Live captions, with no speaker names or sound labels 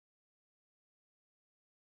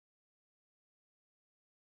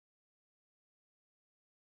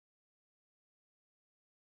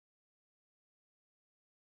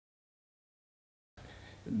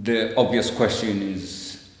The obvious question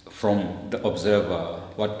is, from the observer,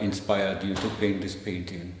 what inspired you to paint this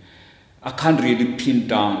painting? I can't really pin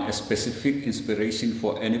down a specific inspiration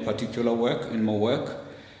for any particular work in my work,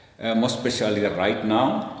 most especially right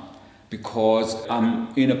now, because I'm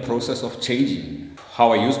in a process of changing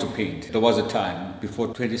how I used to paint. There was a time before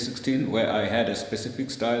 2016 where I had a specific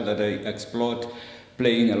style that I explored,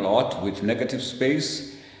 playing a lot with negative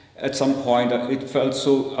space. At some point, I felt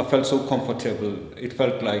so comfortable. It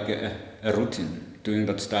felt like a routine doing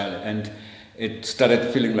that style, and it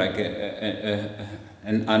started feeling like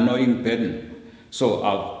an annoying burden. So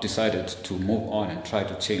I've decided to move on and try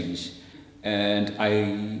to change. And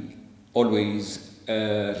I always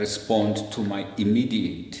respond to my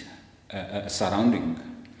immediate surrounding.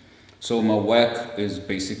 So my work is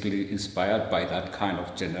basically inspired by that kind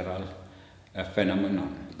of general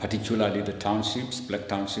phenomenon, particularly the townships, black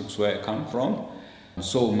townships where I come from.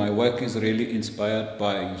 So my work is really inspired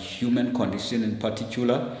by human condition in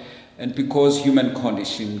particular, and because human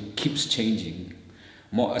condition keeps changing,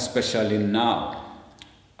 more especially now,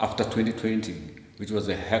 after 2020, which was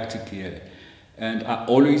a hectic year. And I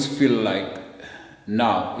always feel like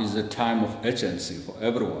now is a time of urgency for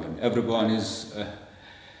everyone. Everyone is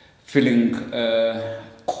feeling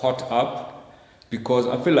caught up, because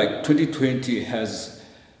I feel like 2020 has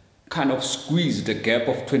kind of squeezed the gap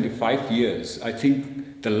of 25 years. I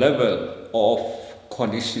think the level of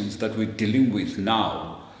conditions that we're dealing with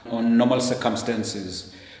now, on normal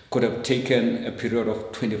circumstances, could have taken a period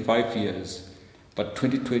of 25 years, but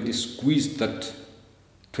 2020 squeezed that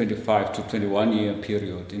 25 to 21 year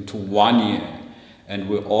period into 1 year, and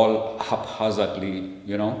we're all haphazardly,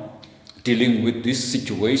 dealing with this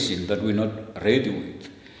situation that we're not ready with.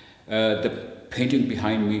 The painting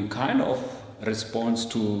behind me kind of responds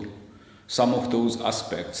to some of those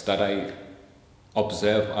aspects that I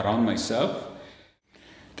observe around myself.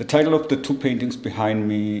 The title of the two paintings behind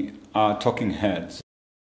me are Talking Heads.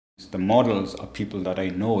 The models are people that I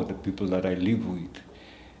know, the people that I live with.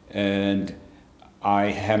 And I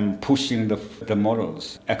am pushing the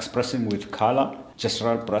models, expressing with color,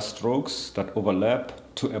 gestural brushstrokes that overlap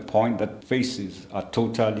to a point that faces are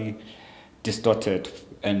totally distorted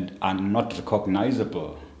and are not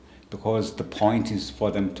recognizable, because the point is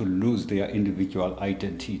for them to lose their individual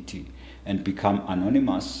identity and become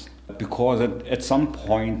anonymous. Because at some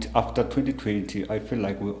point after 2020, I feel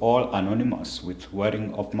like we're all anonymous with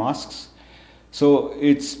wearing of masks. So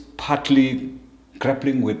it's partly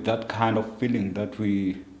grappling with that kind of feeling that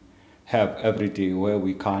we have every day, where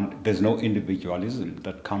there's no individualism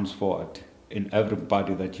that comes forward in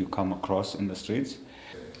everybody that you come across in the streets.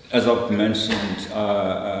 As I've mentioned,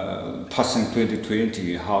 passing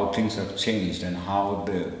 2020, how things have changed and how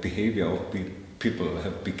the behavior of people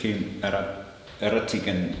have become erratic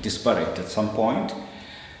and disparate at some point.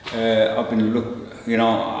 I'm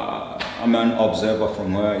an observer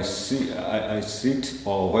from where I sit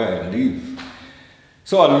or where I live.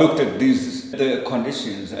 So I looked at the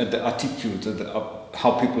conditions, at the attitudes,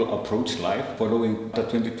 how people approach life following the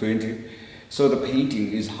 2020. So the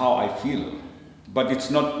painting is how I feel, but it's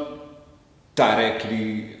not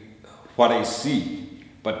directly what I see,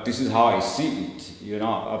 but this is how I see it.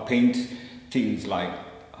 I paint things like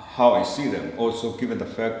how I see them. Also, given the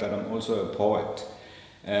fact that I'm also a poet,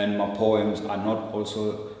 and my poems are not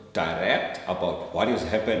also direct about what is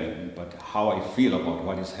happening, but how I feel about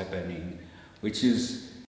what is happening, which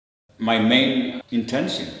is my main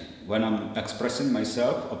intention when I'm expressing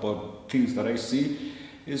myself about things that I see,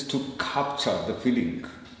 is to capture the feeling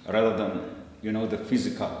rather than, the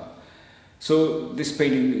physical. So this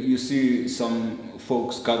painting, you see some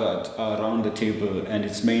folks gathered around the table, and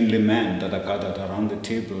it's mainly men that are gathered around the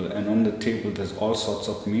table, and on the table there's all sorts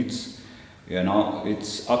of meats.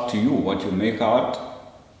 It's up to you what you make out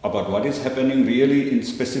about what is happening really in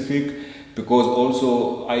specific, because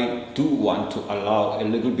also I do want to allow a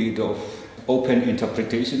little bit of open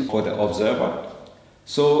interpretation for the observer.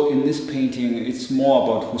 So in this painting, it's more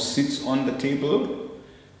about who sits on the table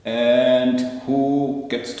and who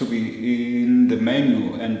gets to be in the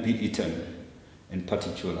menu and be eaten in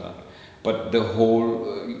particular. But the whole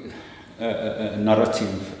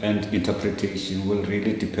narrative and interpretation will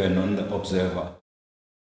really depend on the observer.